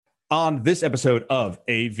On this episode of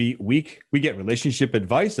AV Week, we get relationship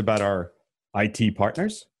advice about our IT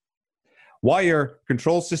partners, why your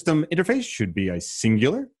control system interface should be a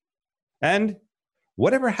singular, and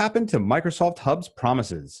whatever happened to Microsoft Hub's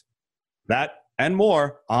promises. That and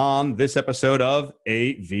more on this episode of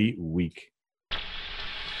AV Week.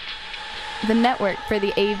 The network for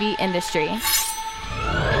the AV industry.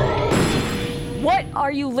 What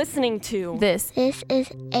are you listening to? This is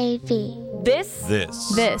AV. This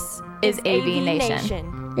is AV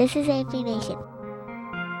Nation. This is AV Nation.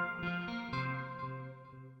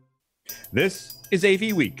 This is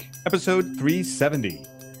AV Week, episode 370.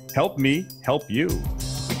 Help Me Help You.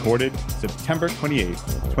 Recorded September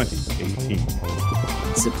 28th,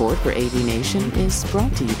 2018. Support for AV Nation is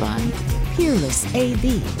brought to you by Peerless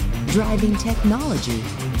AV, driving technology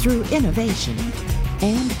through innovation.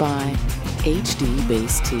 And by HD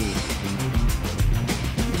Base T.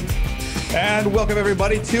 And welcome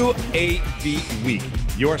everybody to AV Week,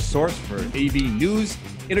 your source for AV news,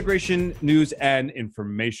 integration, news, and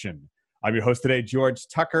information. I'm your host today, George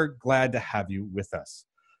Tucker. Glad to have you with us.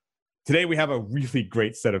 Today we have a really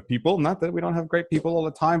great set of people. Not that we don't have great people all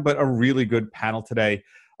the time, but a really good panel today.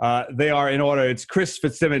 They are in order. It's Chris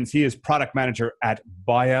Fitzsimmons. He is product manager at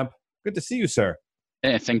Biamp. Good to see you, sir.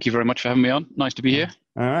 Yeah, thank you very much for having me on. Nice to be here.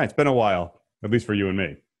 All right. It's been a while, at least for you and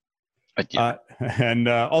me. Yeah. And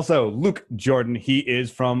also Luke Jordan. He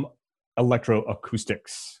is from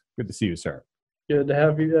Electroacoustics. Good to see you, sir. Good to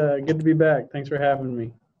have you. Good to be back. Thanks for having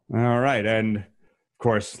me. All right. And of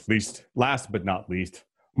course, last but not least,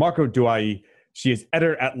 Marco Duai. She is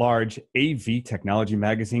editor-at-large, AV Technology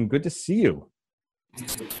Magazine. Good to see you.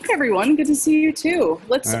 Hey everyone, good to see you too.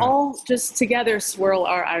 Let's all just together swirl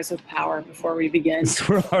our eyes with power before we begin.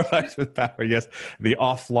 Swirl our eyes with power, yes. The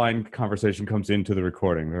offline conversation comes into the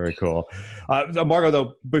recording. Very cool. Margo,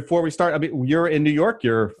 though, before we start, I mean, you're in New York.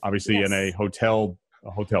 You're obviously in a hotel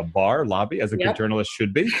bar lobby, as a good journalist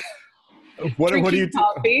should be. What are you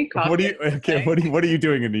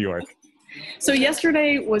doing in New York? So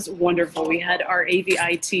yesterday was wonderful. We had our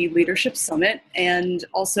AVIT Leadership Summit and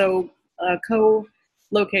also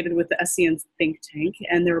co-located with the SCN think tank,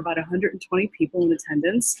 and there were about 120 people in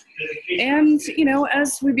attendance. And, you know,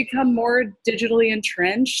 as we become more digitally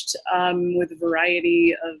entrenched with a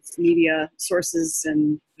variety of media sources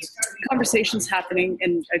and conversations happening,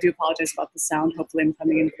 and I do apologize about the sound. Hopefully I'm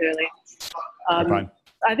coming in clearly.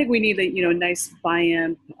 I think we need a nice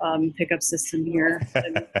Biamp pickup system here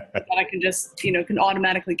that I can just, can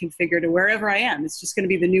automatically configure to wherever I am. It's just going to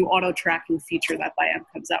be the new auto tracking feature that Biamp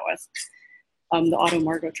comes out with, the auto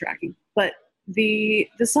Margo tracking. But the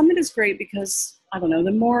summit is great because, I don't know,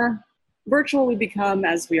 the more virtual we become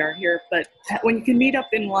as we are here, but when you can meet up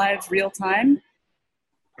in live real time,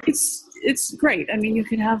 it's great. I mean, you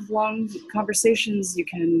can have long conversations, you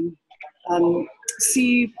can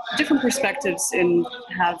see different perspectives and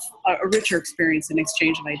have a richer experience and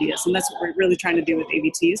exchange of ideas. And that's what we're really trying to do with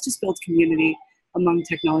AVT, is just build community among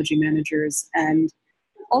technology managers and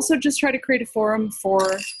also just try to create a forum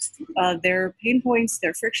for their pain points,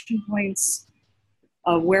 their friction points,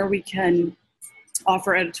 where we can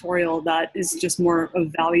offer editorial that is just more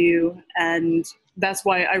of value. And that's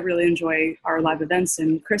why I really enjoy our live events.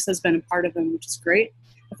 And Chris has been a part of them, which is great.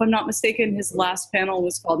 If I'm not mistaken, his last panel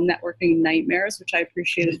was called Networking Nightmares, which I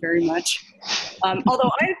appreciated very much. Although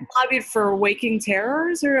I lobbied for Waking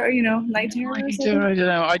Terrors or, Night Terrors.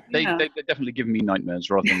 They definitely give me nightmares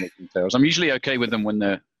rather than waking terrors. I'm usually okay with them when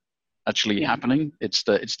they're actually happening. It's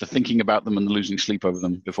the thinking about them and the losing sleep over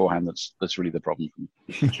them beforehand that's really the problem for me.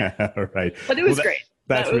 Yeah, right. But it was great.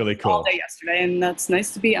 That's really cool. All day yesterday, and that's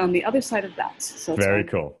nice to be on the other side of that. So very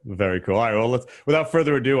cool. Very cool. All right, well, without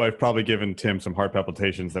further ado, I've probably given Tim some heart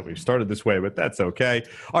palpitations that we've started this way, but that's okay.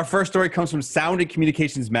 Our first story comes from Sound and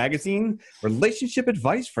Communications Magazine, relationship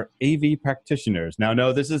advice for AV practitioners. Now,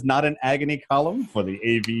 no, this is not an agony column for the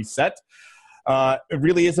AV set. It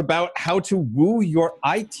really is about how to woo your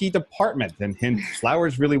IT department, and hint,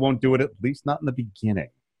 flowers really won't do it, at least not in the beginning.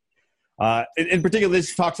 In particular,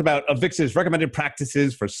 this talks about Avix's recommended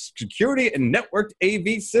practices for security and networked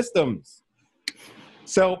AV systems.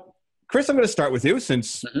 So, Chris, I'm going to start with you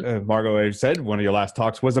since Margo said one of your last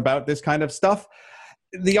talks was about this kind of stuff.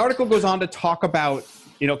 The article goes on to talk about,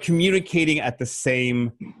 communicating at the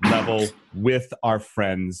same level with our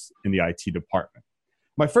friends in the IT department.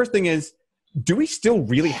 My first thing is, do we still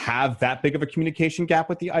really have that big of a communication gap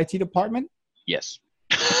with the IT department? Yes.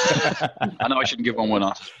 I know I shouldn't give one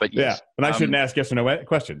answer, but yes. Yeah, and I shouldn't ask yes or no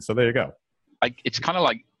questions, so there you go. It's kind of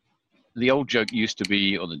like the old joke used to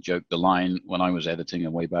be, or the line when I was editing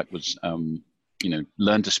and way back was,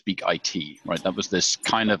 learn to speak IT, right? That was this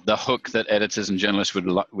kind of the hook that editors and journalists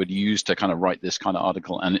would use to kind of write this kind of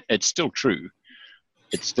article. And it's still true.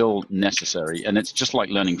 It's still necessary. And it's just like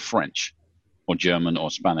learning French or German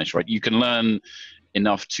or Spanish, right? You can learn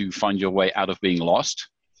enough to find your way out of being lost,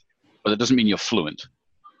 but it doesn't mean you're fluent.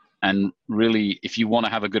 And really, if you want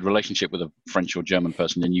to have a good relationship with a French or German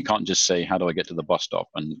person, then you can't just say, how do I get to the bus stop?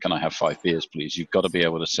 And can I have 5 beers, please? You've got to be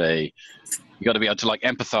able to say, you've got to be able to like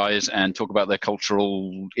empathize and talk about their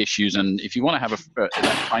cultural issues. And if you want to have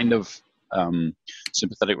that kind of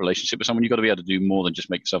sympathetic relationship with someone, you've got to be able to do more than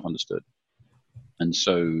just make yourself understood. And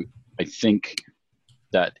so I think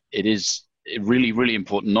that it is really, really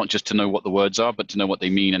important not just to know what the words are, but to know what they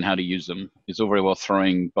mean and how to use them. It's all very well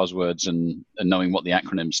throwing buzzwords and knowing what the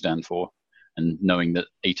acronyms stand for and knowing that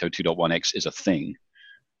 802.1x is a thing.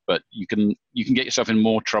 But you can get yourself in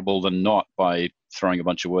more trouble than not by throwing a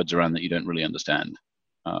bunch of words around that you don't really understand.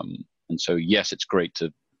 And so, yes, it's great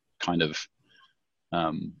to kind of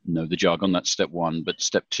know the jargon. That's step 1. But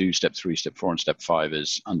step 2, step 3, step 4, and step 5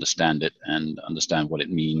 is understand it and understand what it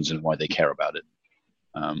means and why they care about it.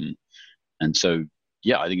 And so,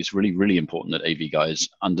 yeah, I think it's really, really important that AV guys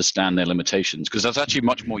understand their limitations, because that's actually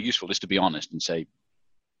much more useful, is to be honest and say,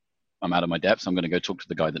 I'm out of my depth. I'm going to go talk to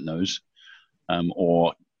the guy that knows.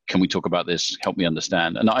 Or can we talk about this? Help me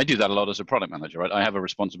understand. And I do that a lot as a product manager, right? I have a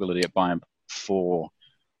responsibility at Biamp for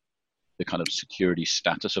the kind of security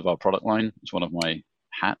status of our product line. It's one of my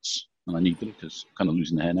hats, and I need them because I'm kind of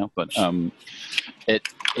losing the hair now. But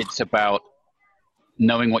it's about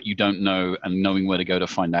knowing what you don't know and knowing where to go to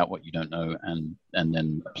find out what you don't know, and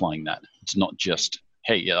then applying that. It's not just,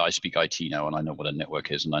 hey, yeah, I speak IT now and I know what a network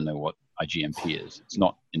is and I know what IGMP is. It's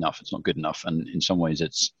not enough. It's not good enough. And in some ways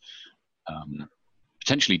it's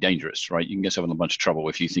potentially dangerous, right? You can get yourself in a bunch of trouble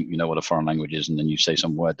if you think you know what a foreign language is and then you say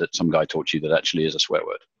some word that some guy taught you that actually is a swear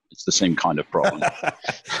word. It's the same kind of problem.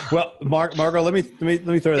 Well, Margot, let me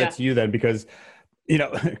throw that to you then, because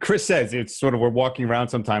Chris says it's sort of, we're walking around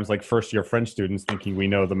sometimes like first-year French students thinking we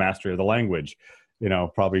know the mastery of the language,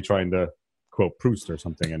 probably trying to quote Proust or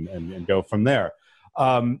something and go from there.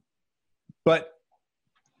 But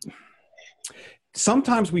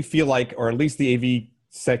sometimes we feel like, or at least the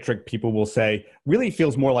AV-centric people will say, really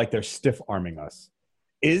feels more like they're stiff-arming us.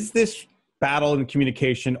 Is this battle in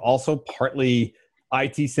communication also partly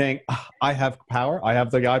IT saying, I have power, I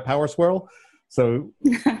have the guy power swirl, so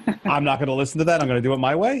I'm not going to listen to that. I'm going to do it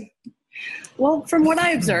my way? Well, from what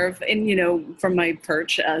I observe, and from my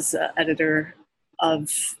perch as editor of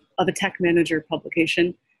a tech manager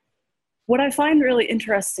publication, what I find really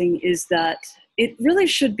interesting is that it really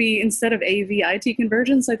should be, instead of AV-IT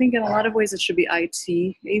convergence, I think in a lot of ways it should be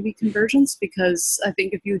IT-AV convergence, because I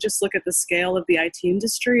think if you just look at the scale of the IT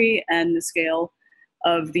industry and the scale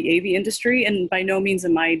of the AV industry, and by no means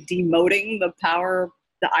am I demoting the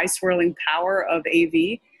eye-swirling power of AV,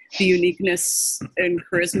 the uniqueness and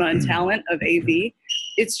charisma and talent of AV.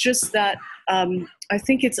 It's just that I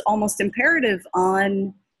think it's almost imperative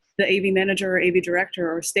on the AV manager or AV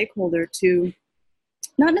director or stakeholder to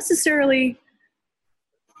not necessarily,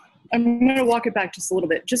 I'm going to walk it back just a little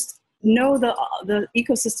bit, just know the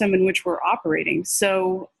ecosystem in which we're operating.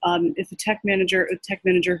 So if a tech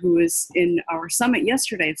manager who was in our summit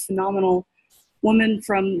yesterday, a phenomenal woman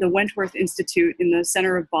from the Wentworth Institute in the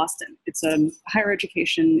center of Boston. It's a higher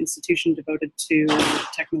education institution devoted to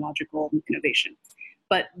technological innovation.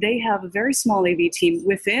 But they have a very small AV team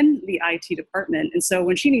within the IT department. And so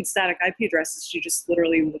when she needs static IP addresses, she just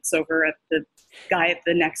literally looks over at the guy at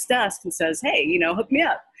the next desk and says, hey, hook me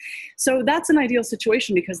up. So that's an ideal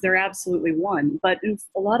situation because they're absolutely one. But in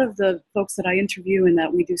a lot of the folks that I interview and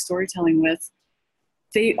that we do storytelling with,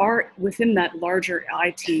 they are within that larger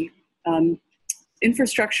IT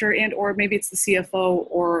infrastructure, and or maybe it's the CFO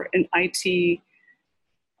or an IT,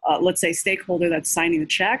 let's say, stakeholder that's signing the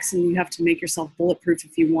checks, and you have to make yourself bulletproof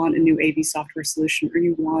if you want a new AV software solution, or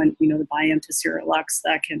you want, the Biamp to Serial Lux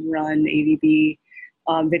that can run AVB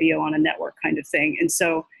video on a network kind of thing. And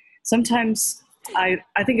so sometimes I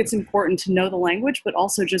think it's important to know the language, but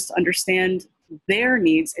also just understand their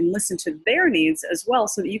needs and listen to their needs as well,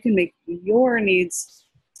 so that you can make your needs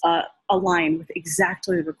align with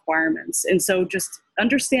exactly the requirements. And so just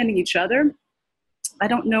understanding each other, I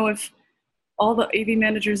don't know if all the AV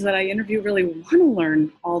managers that I interview really want to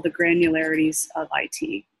learn all the granularities of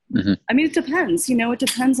IT. Mm-hmm. I mean, it depends, it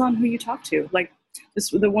depends on who you talk to. Like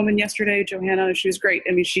the woman yesterday, Johanna, she was great.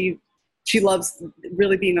 I mean, she loves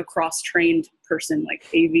really being a cross-trained person. Like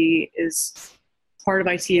AV is part of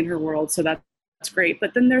IT in her world, so that's great.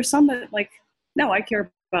 But then there's some that no, I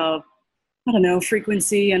care about, I don't know,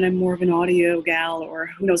 frequency, and I'm more of an audio gal or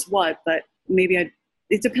who knows what, but maybe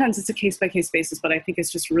it depends. It's a case-by-case basis, but I think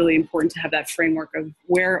it's just really important to have that framework of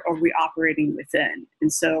where are we operating within.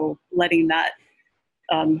 And so letting that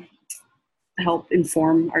help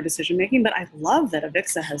inform our decision-making. But I love that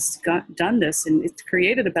AVWeek has done this, and it's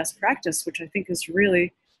created a best practice, which I think is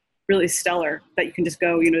really, really stellar, that you can just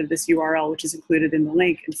go, to this URL, which is included in the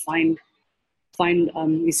link, and find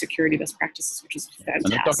these security best practices, which is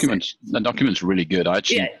fantastic. And the document's really good. I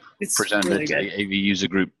actually presented really to the AV user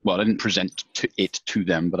group. Well, I didn't present it to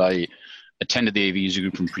them, but I attended the AV user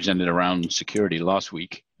group and presented around security last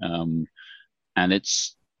week. And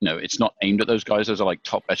it's not aimed at those guys. Those are like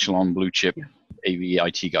top echelon blue chip AV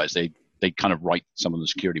IT guys. They kind of write some of the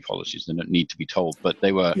security policies. They don't need to be told, but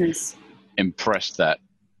they were impressed that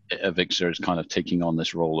AVWeek is kind of taking on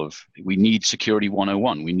this role of, we need security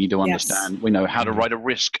 101. We need to understand, we know how to write a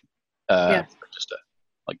risk register.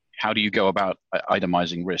 Like, how do you go about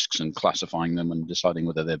itemizing risks and classifying them and deciding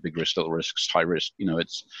whether they're big risk, little risks, high risk?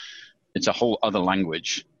 It's a whole other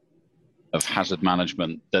language of hazard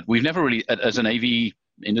management that we've never really, as an AV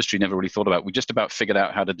industry, never really thought about. We just about figured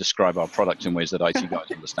out how to describe our products in ways that IT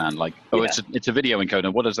guys understand. Like, it's a video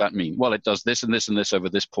encoder. What does that mean? Well, it does this and this and this over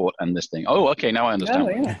this port and this thing. Oh, okay, now I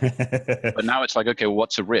understand. But now it's like, okay, well,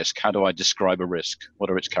 what's a risk? How do I describe a risk?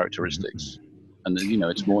 What are its characteristics? And then,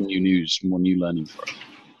 it's more new news, more new learning for us.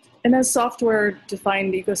 And as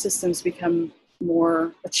software-defined ecosystems become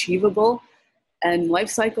more achievable, and life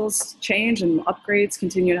cycles change and upgrades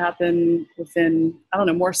continue to happen within,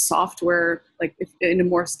 more software, like in a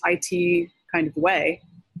more IT kind of way,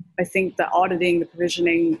 I think the auditing, the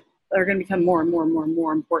provisioning are going to become more and more and more and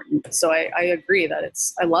more important. So I agree that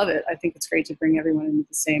I love it. I think it's great to bring everyone into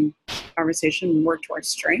the same conversation and work to our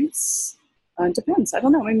strengths. It depends. I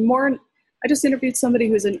don't know. I just interviewed somebody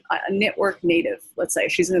who's a network native, let's say.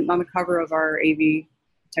 She's on the cover of our AV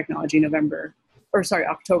Technology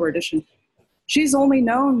October edition. She's only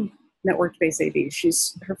known network-based AV.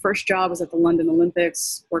 Her first job was at the London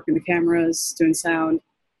Olympics, working the cameras, doing sound.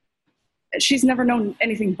 She's never known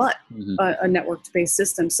anything but a network-based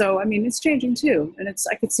system. So, it's changing too. And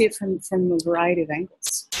I could see it from a variety of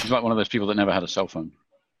angles. She's like one of those people that never had a cell phone.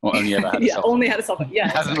 Or only ever had a cell phone. Only had a cell phone. Yeah,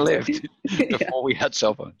 hasn't lived before we had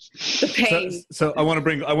cell phones. The pain. So I want to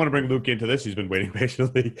bring Luke into this. He's been waiting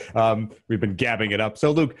patiently. We've been gabbing it up.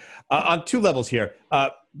 So Luke, on two levels here.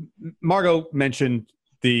 Margot mentioned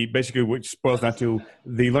basically which boils down to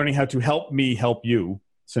the learning how to help me help you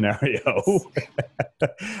scenario. But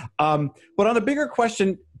on a bigger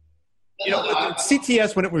question,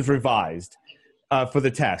 CTS, when it was revised for the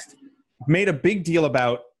test, made a big deal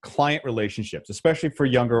about client relationships, especially for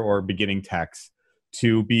younger or beginning techs,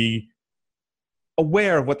 to be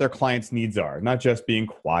aware of what their clients' needs are, not just being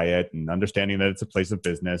quiet and understanding that it's a place of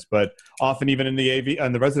business, but often even in the AV,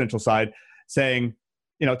 on the residential side, saying,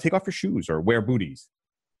 take off your shoes or wear booties.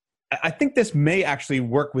 I think this may actually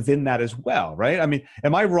work within that as well, right?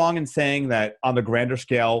 Am I wrong in saying that on the grander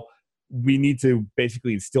scale, we need to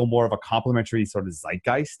basically instill more of a complementary sort of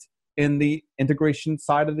zeitgeist in the integration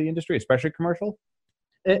side of the industry, especially commercial?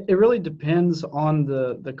 It really depends on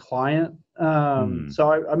the client.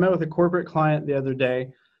 So I met with a corporate client the other day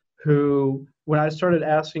who, when I started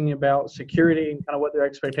asking about security and kind of what their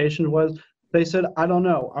expectation was, they said, I don't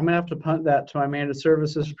know. I'm going to have to punt that to my managed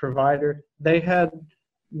services provider. They had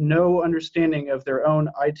no understanding of their own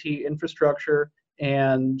IT infrastructure,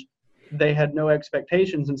 and they had no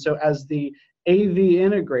expectations. And so as the AV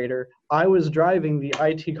integrator, I was driving the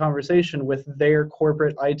IT conversation with their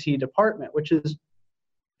corporate IT department, which is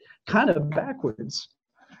kind of backwards.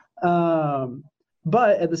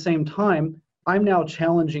 But at the same time, I'm now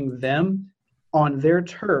challenging them on their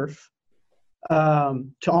turf to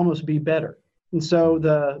almost be better. And so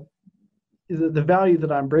the value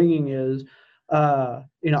that I'm bringing is,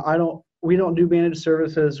 we don't do managed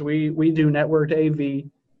services. We do networked AV.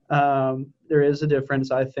 There is a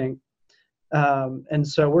difference, I think. And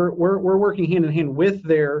so we're working hand in hand with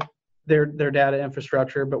their data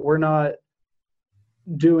infrastructure, but we're not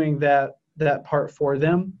doing that part for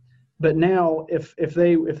them. But now if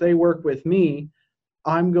they work with me,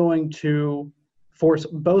 I'm going to force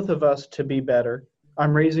both of us to be better.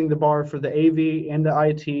 I'm raising the bar for the AV and the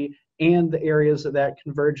IT and the areas that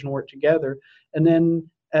converge and work together. And then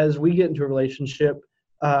as we get into a relationship,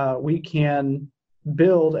 we can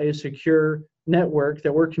build a secure network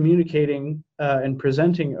that we're communicating and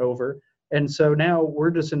presenting over. And so now we're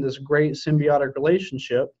just in this great symbiotic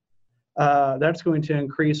relationship. That's going to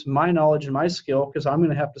increase my knowledge and my skill, because I'm going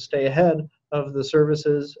to have to stay ahead of the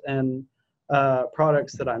services and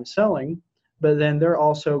products that I'm selling. But then they're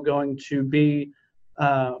also going to be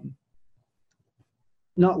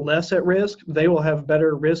not less at risk. They will have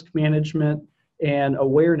better risk management and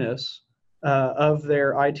awareness of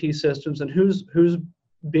their IT systems and who's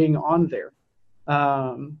being on there.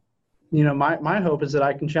 My hope is that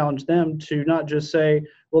I can challenge them to not just say,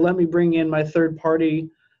 well, let me bring in my third party,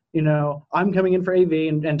 I'm coming in for AV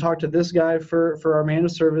and talk to this guy for our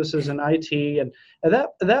managed services and IT. And at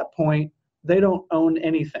that point, they don't own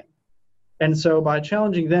anything. And so by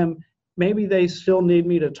challenging them, maybe they still need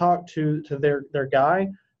me to talk to their guy,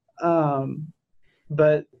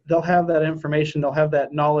 but they'll have that information, they'll have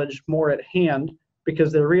that knowledge more at hand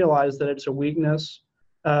because they realize that it's a weakness,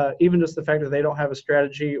 even just the fact that they don't have a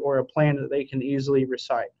strategy or a plan that they can easily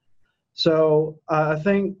recite. So I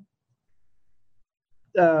think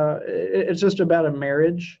it's just about a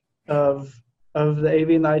marriage of the AV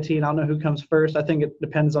and the IT, and I don't know who comes first. I think it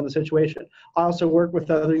depends on the situation. I also work with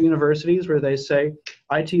other universities where they say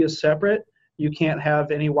IT is separate. You can't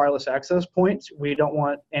have any wireless access points. We don't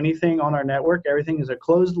want anything on our network. Everything is a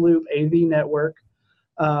closed loop AV network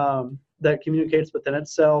that communicates within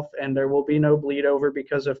itself, and there will be no bleed over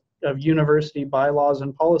because of university bylaws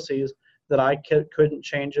and policies that I couldn't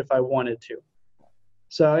change if I wanted to.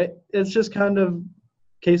 So it's just kind of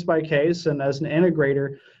case by case, and as an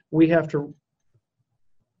integrator, we have to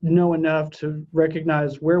know enough to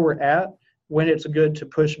recognize where we're at, when it's good to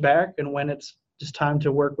push back, and when it's just time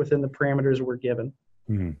to work within the parameters we're given.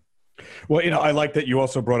 Mm-hmm. Well, I like that you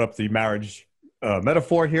also brought up the marriage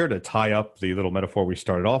metaphor here to tie up the little metaphor we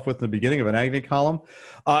started off with in the beginning of an AVWeek column.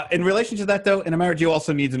 In relation to that, though, in a marriage, you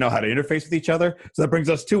also need to know how to interface with each other. So that brings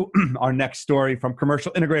us to our next story from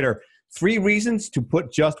Commercial Integrator. 3 reasons to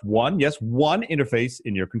put just one interface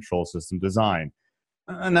in your control system design.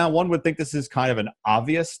 Now, one would think this is kind of an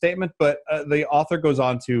obvious statement, but the author goes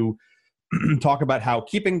on to talk about how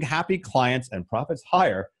keeping happy clients and profits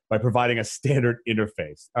higher by providing a standard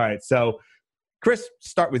interface. All right, so Chris,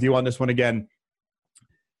 start with you on this one again.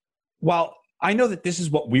 While I know that this is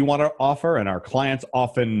what we want to offer and our clients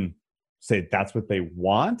often say that's what they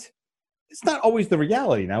want, it's not always the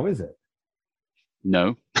reality now, is it?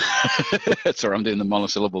 No. Sorry, I'm doing the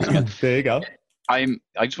monosyllables again. There you go. I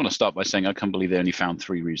just want to start by saying I can't believe they only found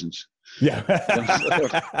 3 reasons. Yeah.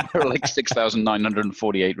 There are like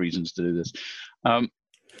 6,948 reasons to do this.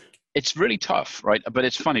 It's really tough, right? But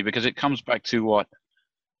it's funny because it comes back to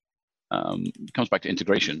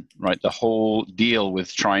integration, right? The whole deal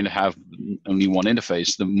with trying to have only one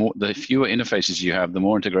interface, the fewer interfaces you have, the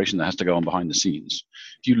more integration that has to go on behind the scenes.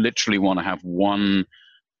 If you literally want to have one,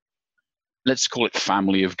 let's call it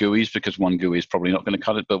family of GUIs, because one GUI is probably not going to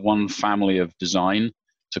cut it, but one family of design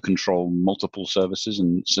to control multiple services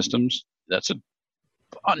and systems, that's a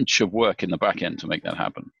bunch of work in the back end to make that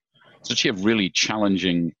happen. It's actually a really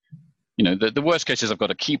challenging, the worst case is I've got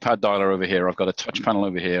a keypad dialer over here, I've got a touch panel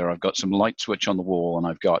over here, I've got some light switch on the wall, and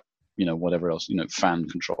I've got, whatever else, fan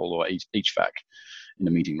control or HVAC in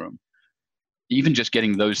the meeting room. Even just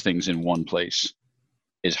getting those things in one place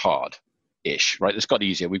is hard-ish, right? It's got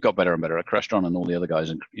easier. We've got better and better. Crestron and all the other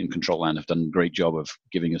guys in Control Land have done a great job of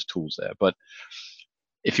giving us tools there. But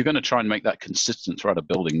if you're going to try and make that consistent throughout a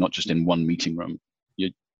building, not just in one meeting room,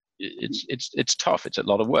 it's tough. It's a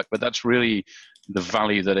lot of work. But that's really the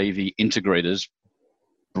value that AV integrators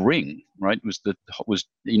bring, right? Was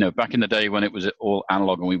back in the day when it was all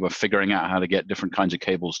analog and we were figuring out how to get different kinds of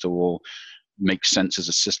cables to all make sense as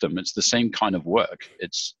a system. It's the same kind of work.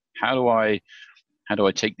 It's how do I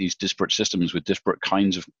take these disparate systems with disparate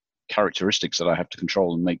kinds of characteristics that I have to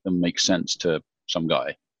control and make them make sense to some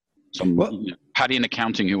guy, Paddy in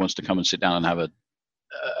accounting who wants to come and sit down and have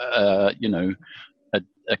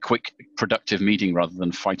a quick, productive meeting rather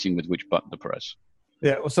than fighting with which button to press.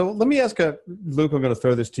 Yeah. So let me ask Luke, I'm going to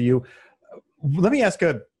throw this to you. Let me ask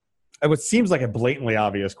what seems like a blatantly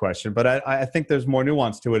obvious question, but I think there's more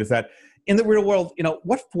nuance to it, is that in the real world,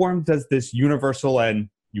 what form does this universal and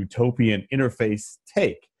utopian interface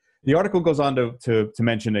take? The article goes on to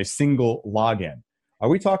mention a single login. Are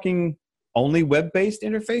we talking only web-based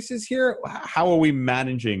interfaces here? How are we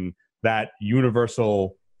managing that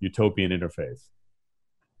universal utopian interface?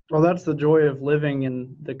 Well, that's the joy of living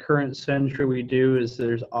in the current century we do, is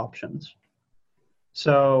there's options.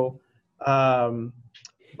 So Barco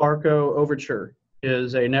Overture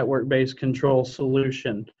is a network-based control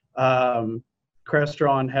solution.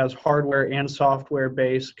 Crestron has hardware and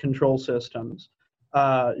software-based control systems.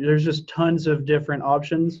 There's just tons of different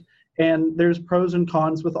options, and there's pros and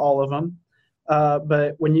cons with all of them.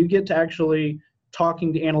 But when you get to actually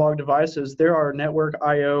talking to analog devices, there are network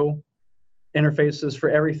I/O interfaces for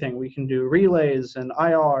everything. We can do relays and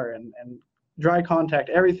IR and dry contact,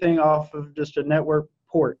 everything off of just a network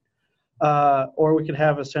port. Or we could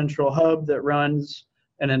have a central hub that runs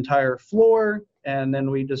an entire floor, and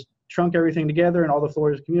then we just trunk everything together and all the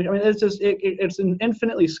floors communicate. I mean, it's just it's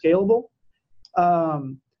infinitely scalable.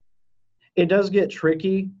 It does get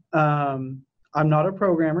tricky. I'm not a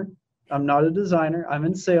programmer. I'm not a designer. I'm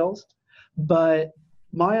in sales. But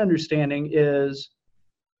my understanding is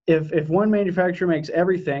if one manufacturer makes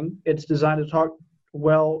everything, it's designed to talk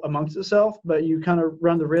well amongst itself, but you kind of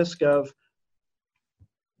run the risk of,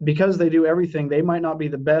 because they do everything, they might not be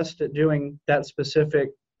the best at doing that specific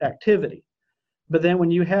activity. But then when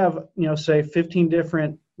you have, say 15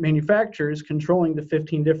 different manufacturers controlling the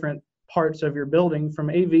 15 different parts of your building, from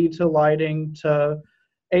AV to lighting to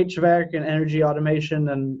HVAC and energy automation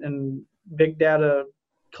and big data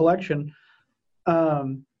collection,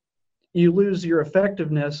 you lose your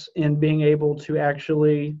effectiveness in being able to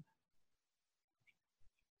actually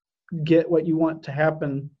get what you want to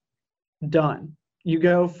happen done. You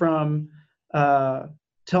go from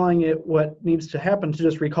telling it what needs to happen to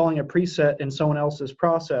just recalling a preset in someone else's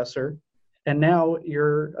processor, and now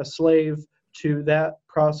you're a slave to that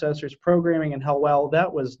processor's programming and how well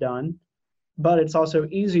that was done. But it's also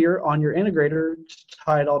easier on your integrator to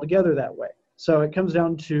tie it all together that way. So it comes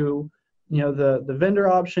down to the vendor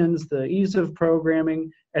options, the ease of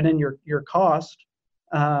programming, and then your cost.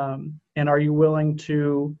 And are you willing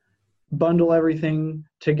to bundle everything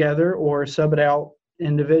together or sub it out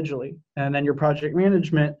individually? And then your project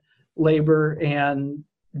management labor and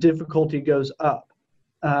difficulty goes up.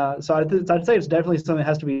 So I'd say it's definitely something that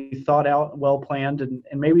has to be thought out, well planned, and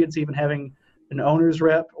maybe it's even having an owner's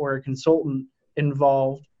rep or a consultant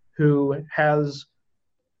involved who has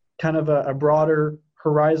kind of a broader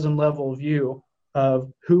horizon level view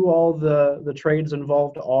of who all the trades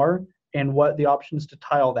involved are and what the options to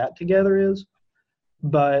tie all that together is.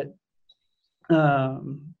 But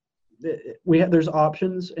there's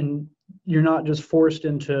options, and you're not just forced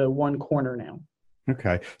into one corner now.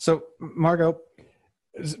 Okay. So Margot,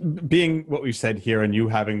 being what we said here, and you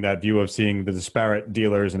having that view of seeing the disparate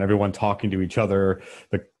dealers and everyone talking to each other,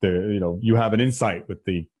 you have an insight with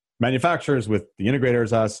the manufacturers, with the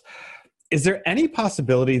integrators, us. Is there any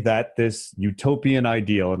possibility that this utopian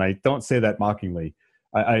ideal, and I don't say that mockingly,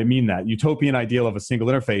 I mean that utopian ideal of a single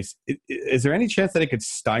interface, is there any chance that it could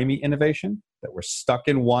stymie innovation, that we're stuck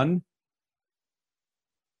in one?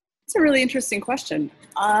 It's a really interesting question.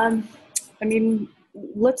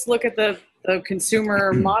 Let's look at the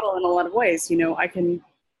consumer model in a lot of ways. I can,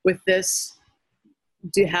 with this,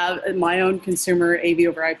 have my own consumer AV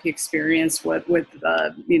over IP experience with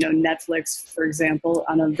Netflix, for example,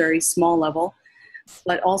 on a very small level.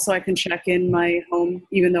 But also I can check in my home,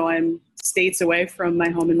 even though I'm states away from my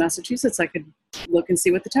home in Massachusetts. I could look and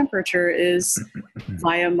see what the temperature is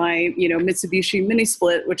via my, Mitsubishi mini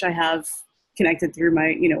split, which I have connected through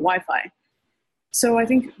my, Wi-Fi. So I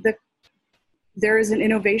think that there is an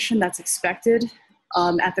innovation that's expected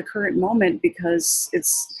at the current moment, because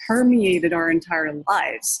it's permeated our entire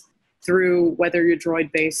lives through whether you're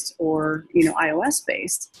Droid-based or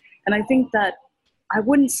iOS-based. And I think that I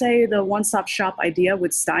wouldn't say the one-stop shop idea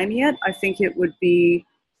would stymie it. I think it would be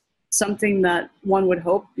something that one would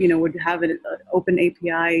hope would have an open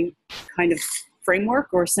API kind of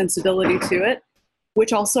framework or sensibility to it,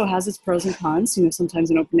 which also has its pros and cons. Sometimes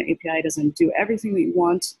an open API doesn't do everything that you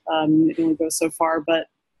want. It only goes so far, but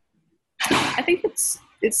I think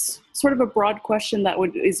it's sort of a broad question that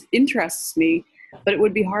interests me, but it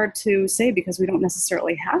would be hard to say because we don't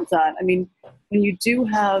necessarily have that. I mean, when you do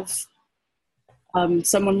have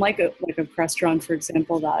someone like a Crestron, for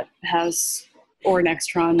example, that has, or an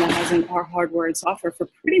Extron that has our hardware and software for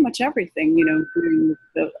pretty much everything, including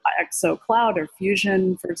the XO Cloud or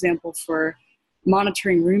Fusion, for example, for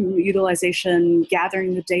monitoring room utilization,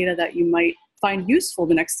 gathering the data that you might find useful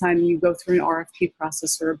the next time you go through an RFP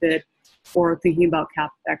process or a bid, or thinking about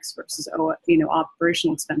CapEx versus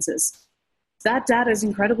operational expenses. That data is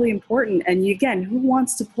incredibly important. And again, who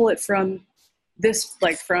wants to pull it from this,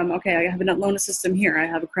 okay, I have a NetLona system here, I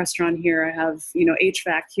have a Crestron here, I have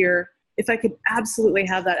HVAC here. If I could absolutely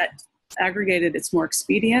have that aggregated, it's more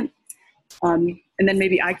expedient. And then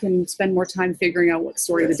maybe I can spend more time figuring out what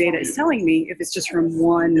story the data is telling me if it's just from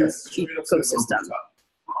one ecosystem.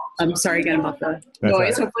 I'm sorry again about the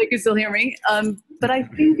noise. Hopefully you can still hear me. But I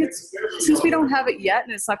think since we don't have it yet,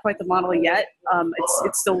 and it's not quite the model yet,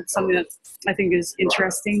 it's still something that I think is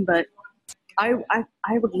interesting. But I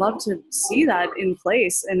would love to see that in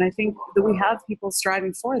place, and I think that we have people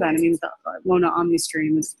striving for that. I mean, the Lona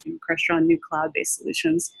OmniStream is Crestron new cloud-based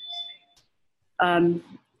solutions.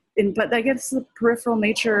 But I guess the peripheral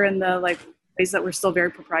nature and the ways that we're still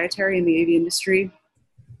very proprietary in the AV industry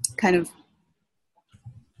kind of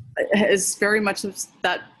is very much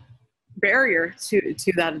that barrier to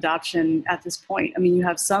that adoption at this point. I mean, you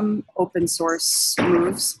have some open source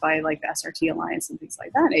moves by like the SRT Alliance and things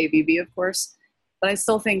like that, AVB, of course, but I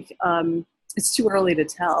still think it's too early to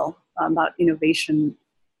tell about innovation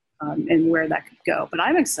and where that could go. But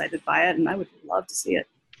I'm excited by it, and I would love to see it.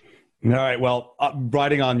 All right. Well,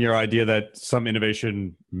 riding on your idea that some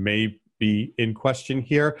innovation may be in question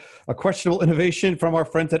here, a questionable innovation from our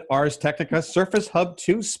friends at Ars Technica: Surface Hub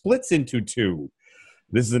 2 splits into two.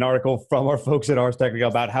 This is an article from our folks at Ars Technica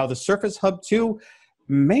about how the Surface Hub 2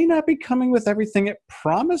 may not be coming with everything it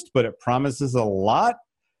promised, but it promises a lot.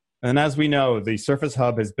 And as we know, the Surface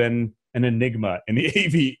Hub has been an enigma in the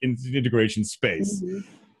AV integration space.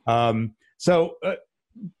 Mm-hmm.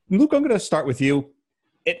 Luke, I'm going to start with you.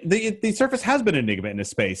 The Surface has been an enigma in this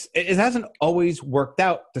space. It hasn't always worked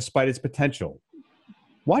out despite its potential.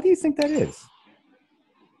 Why do you think that is?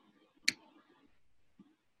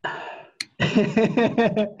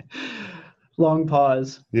 Long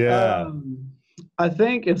pause. Yeah. I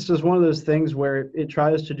think it's just one of those things where it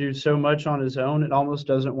tries to do so much on its own, it almost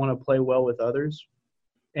doesn't want to play well with others.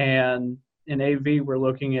 And in AV, we're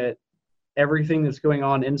looking at everything that's going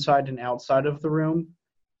on inside and outside of the room.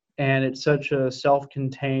 And it's such a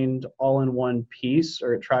self-contained, all-in-one piece,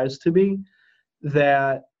 or it tries to be,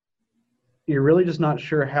 that you're really just not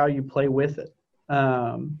sure how you play with it.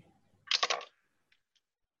 I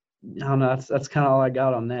don't know. That's kind of all I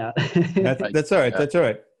got on that. That's all right. That's all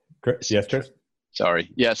right. Yes, Chris?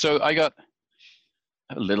 Sorry. Yeah, so I got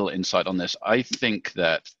a little insight on this. I think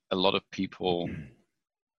that a lot of people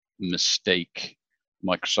mistake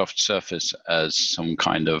Microsoft Surface as some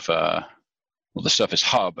kind of, the Surface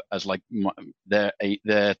Hub as like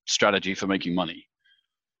their strategy for making money.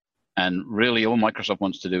 And really all Microsoft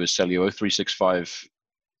wants to do is sell you O365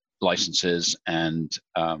 licenses and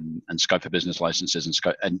Skype for Business licenses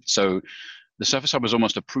and so the Surface Hub is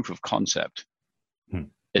almost a proof of concept.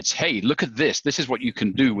 It's, hey, look at this. This is what you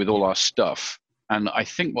can do with all our stuff. And I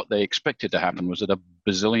think what they expected to happen was that a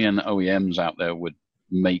bazillion OEMs out there would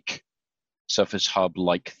make Surface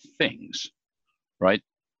Hub-like things, right?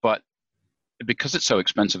 But because it's so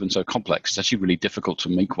expensive and so complex, it's actually really difficult to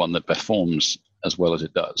make one that performs as well as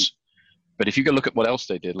it does. But if you go look at what else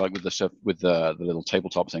they did, like with the little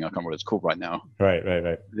tabletop thing, I can't remember what it's called right now. Right.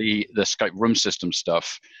 The Skype room system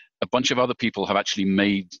stuff, a bunch of other people have actually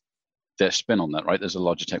made their spin on that, right? There's a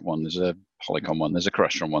Logitech one, there's a Polycom one, there's a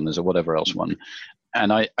Crestron one, there's a whatever else one.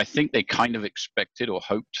 And I think they kind of expected or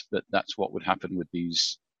hoped that that's what would happen with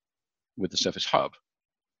the Surface Hub.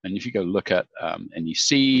 And if you go look at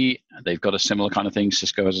NEC, they've got a similar kind of thing.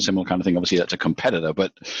 Cisco has a similar kind of thing. Obviously, that's a competitor,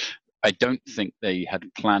 but I don't think they had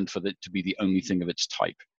planned for it to be the only thing of its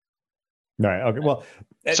type. Right. Okay. Well,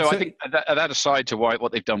 so I think that aside to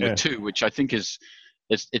what they've done with 2, which I think is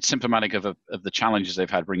it's symptomatic of the challenges they've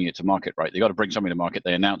had bringing it to market. Right. They got to bring something to market.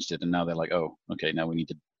 They announced it, and now they're like, oh, okay, now we need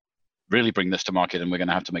to really bring this to market, and we're going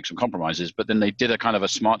to have to make some compromises. But then they did a kind of a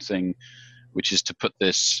smart thing, which is to put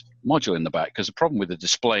this module in the back. Because the problem with the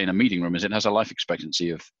display in a meeting room is it has a life expectancy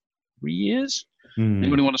of 3 years.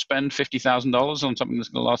 Anybody want to spend $50,000 on something that's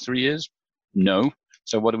going to last 3 years? No.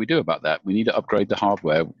 So what do we do about that? We need to upgrade the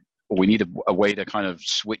hardware, or we need a way to kind of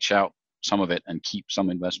switch out some of it and keep some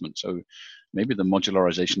investment. So maybe the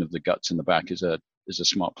modularization of the guts in the back is a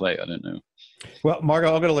smart play. I don't know. Well,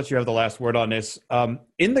 Margot, I'm going to let you have the last word on this.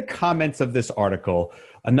 In the comments of this article,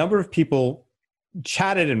 a number of people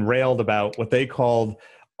chatted and railed about what they called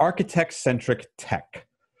architect-centric tech,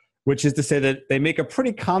 which is to say that they make a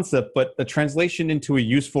pretty concept, but the translation into a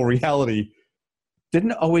useful reality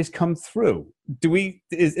didn't always come through.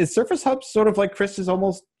 Is Surface Hub sort of like Chris is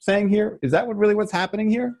almost saying here? Is that what's happening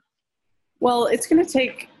here? Well, it's going to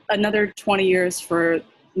take another 20 years for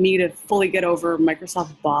me to fully get over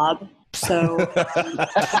Microsoft Bob. So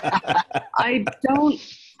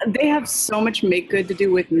they have so much make good to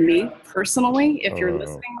do with me personally, if you're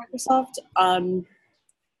listening, Microsoft.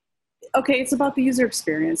 Okay, it's about the user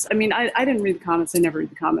experience. I mean, I didn't read the comments. I never read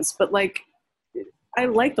the comments. But, I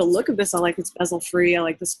like the look of this. I like it's bezel-free. I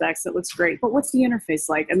like the specs. It looks great. But what's the interface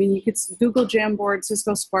like? I mean, you could Google Jamboard,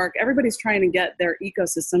 Cisco Spark. Everybody's trying to get their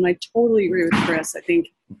ecosystem. I totally agree with Chris. I think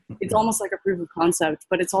it's almost like a proof of concept.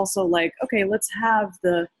 But it's also like, okay, let's have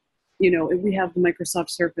we have the Microsoft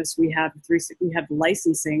Surface. We have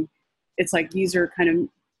licensing. It's like these are kind of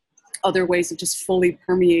other ways of just fully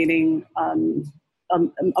permeating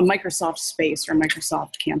a Microsoft space or a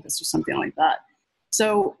Microsoft campus or something like that.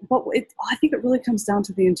 So, I think it really comes down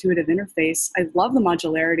to the intuitive interface. I love the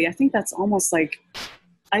modularity. I think that's almost like,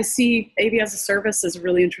 I see AV as a service as a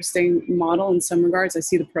really interesting model in some regards. I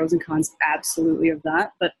see the pros and cons absolutely of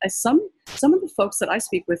that. But some of the folks that I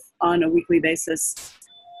speak with on a weekly basis,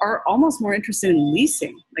 are almost more interested in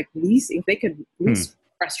leasing. Like leasing, if they could lease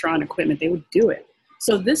restaurant equipment, they would do it.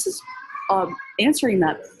 So this is answering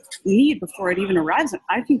that need before it even arrives.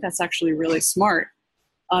 I think that's actually really smart.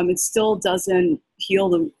 It still doesn't heal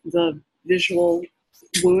the visual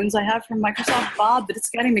wounds I have from Microsoft Bob, but it's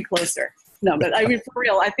getting me closer. No, but I mean, for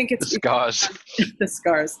real, I think it's the scars. The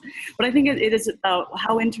scars. But I think it is about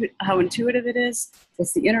how intuitive it is.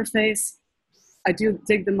 What's the interface? I do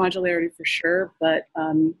dig the modularity for sure, but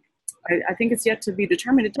I think it's yet to be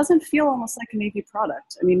determined. It doesn't feel almost like an AV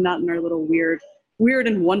product. I mean, not in our little weird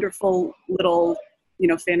and wonderful little,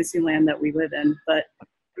 fantasy land that we live in. But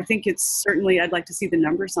I think it's certainly, I'd like to see the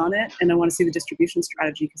numbers on it, and I want to see the distribution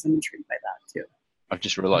strategy because I'm intrigued by that too. I've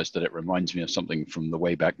just realized that it reminds me of something from the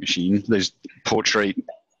Wayback Machine. Those portrait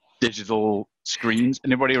digital screens.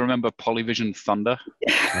 Anybody remember Polyvision Thunder?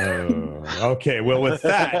 Okay, well, with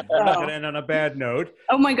that, we're not going to end on a bad note.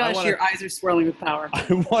 Oh my gosh, your eyes are swirling with power.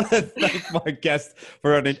 I want to thank my guest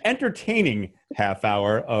for an entertaining half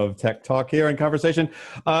hour of tech talk here and conversation.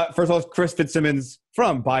 First of all, Chris Fitzsimmons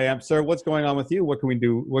from Biamp. Sir, what's going on with you? What can we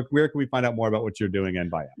do? Where can we find out more about what you're doing in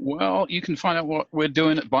Biamp? Well, you can find out what we're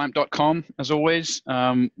doing at biamp.com, as always.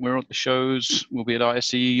 We're at the shows. We'll be at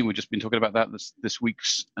ISE. We've just been talking about that this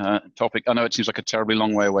week's topic. I know it seems like a terribly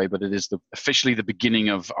long way away, but it is officially the beginning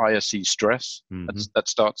of ISE Stress. That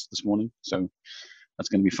starts this morning, so that's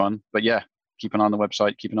going to be fun. But yeah, keep an eye on the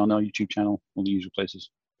website, keep an eye on our YouTube channel, all the usual places.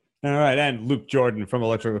 All right, and Luke Jordan from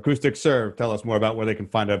Electrical Acoustics. Sir, tell us more about where they can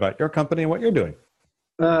find out about your company and what you're doing.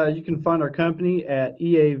 You can find our company at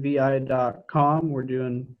AVWeek.com. We're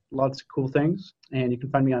doing lots of cool things. And you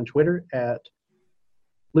can find me on Twitter at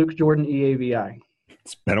Luke Jordan EAVI.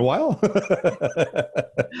 It's been a while.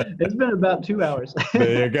 It's been about 2 hours.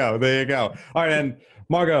 There you go. All right, and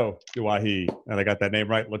Margot Duwahi, and I got that name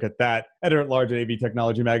right. Look at that. Editor-at-large at AV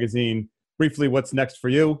Technology Magazine. Briefly, what's next for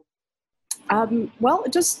you? Well,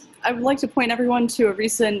 I would like to point everyone to a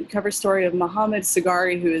recent cover story of Mohammed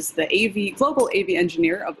Sagari, who is the global AV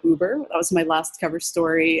engineer of Uber. That was my last cover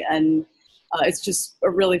story, and it's just a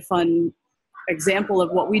really fun example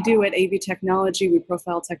of what we do at AV Technology. We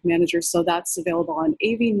profile tech managers, so that's available on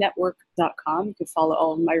avnetwork.com. You can follow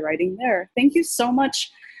all of my writing there. Thank you so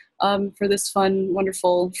much for this fun,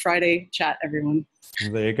 wonderful Friday chat, everyone.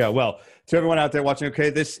 There you go. Well, to everyone out there watching, okay,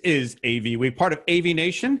 this is AV Week, part of AV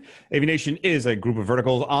Nation. AV Nation is a group of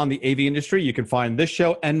verticals on the AV industry. You can find this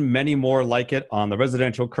show and many more like it on the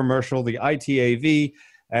residential, commercial, the ITAV,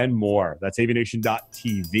 and more. That's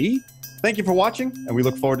avnation.tv. Thank you for watching, and we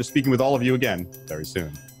look forward to speaking with all of you again very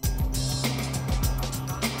soon.